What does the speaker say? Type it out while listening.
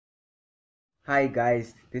Hi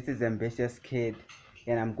guys, this is Ambitious Kid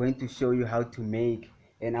and I'm going to show you how to make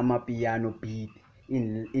an Amapeano beat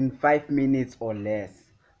in 5 minutes or less.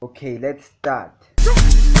 Okay, let's start.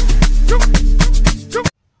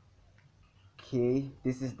 Okay,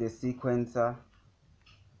 this is the sequencer,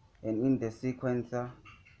 and in the sequencer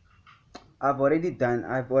I've already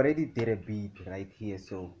did a beat right here,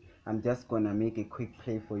 so I'm just gonna make a quick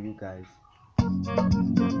play for you guys.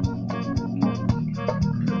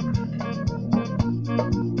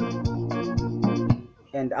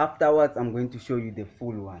 And afterwards I'm going to show you the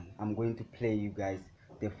full one. I'm going to play you guys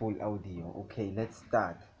the full audio. Okay, let's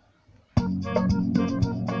start.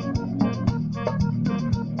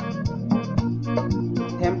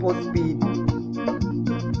 Tempo speed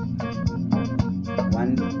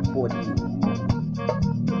 140.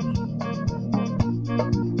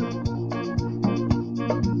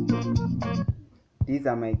 These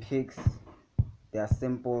are my kicks, they are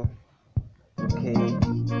simple. Okay,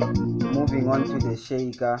 moving on to the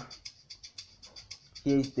shaker.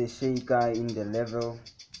 Here is the shaker in the level.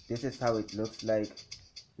 This is how it looks like,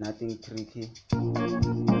 nothing tricky.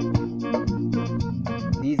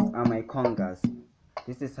 These are my kongas.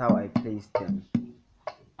 This is how I place them.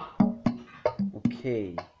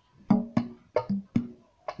 Okay,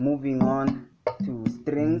 moving on to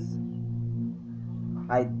strings.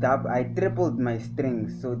 I tripled my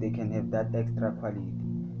strings so they can have that extra quality.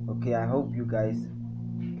 Okay, I hope you guys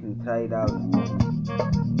can try it out.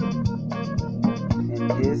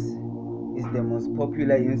 And this is the most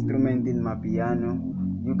popular instrument in my piano.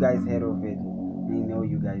 You guys heard of it? I know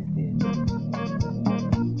you guys did.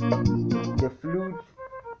 The flute,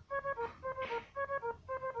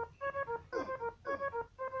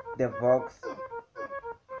 the vox.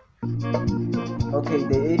 Okay,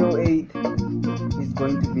 the 808 is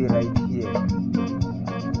going to be right here.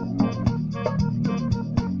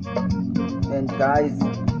 And guys,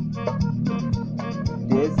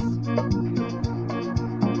 this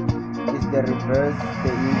is the reverse,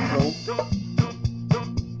 the intro.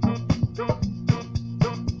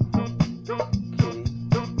 Okay,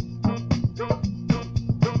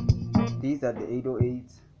 these are the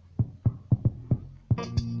 808s.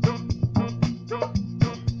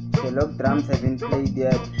 The log drums haven't played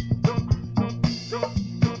yet.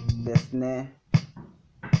 The snare.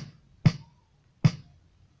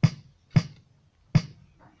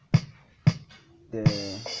 The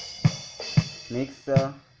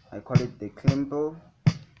mixer, I call it the climble.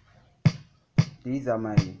 These are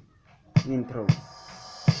my intros.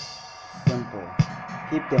 Simple.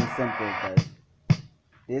 Keep them simple, guys.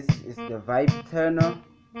 This is the vibe turner.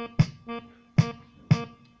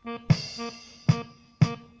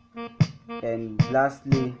 And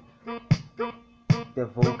lastly, the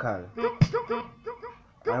vocal.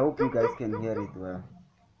 I hope you guys can hear it well.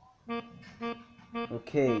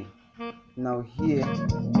 Okay, now here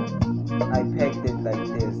I packed it like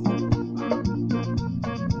this.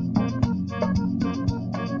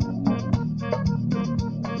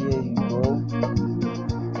 Here you go.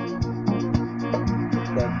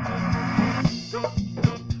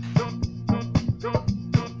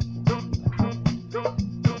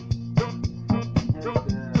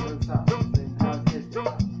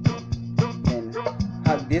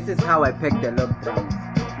 And this is how I pack the log drums.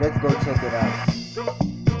 Let's go check it out.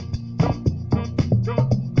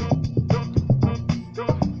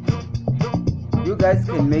 You guys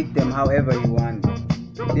can make them however you want.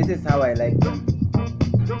 This is how I like them.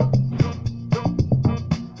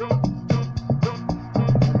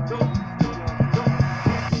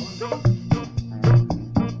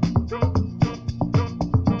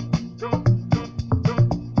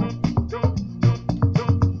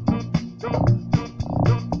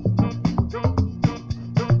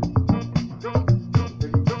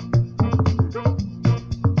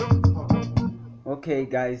 Okay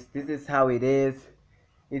guys, this is how it is.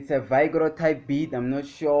 It's a Vigro type beat. I'm not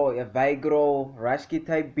sure, a Vigro Rashki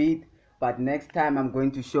type beat, but next time I'm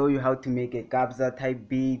going to show you how to make a Kabza type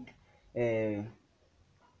beat.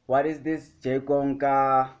 What is this?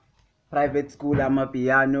 Konka, private school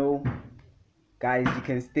Amapeano. Guys, you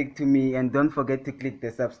can stick to me and don't forget to click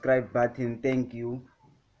the subscribe button. Thank you.